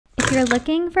If you're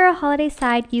looking for a holiday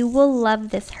side, you will love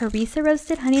this Harissa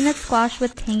roasted honey nut squash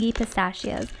with tangy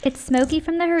pistachios. It's smoky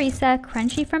from the harissa,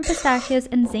 crunchy from pistachios,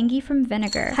 and zingy from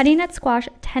vinegar. Honey nut squash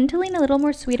tend to lean a little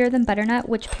more sweeter than butternut,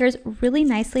 which pairs really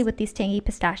nicely with these tangy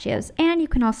pistachios, and you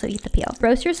can also eat the peel.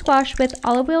 Roast your squash with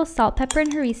olive oil, salt, pepper,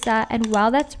 and harissa, and while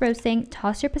that's roasting,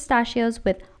 toss your pistachios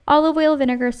with olive oil,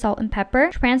 vinegar, salt, and pepper.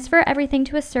 Transfer everything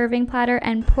to a serving platter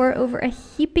and pour over a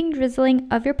heaping drizzling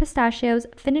of your pistachios,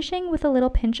 finishing with a little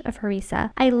pinch of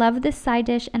harissa. I love this side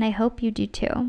dish and I hope you do too.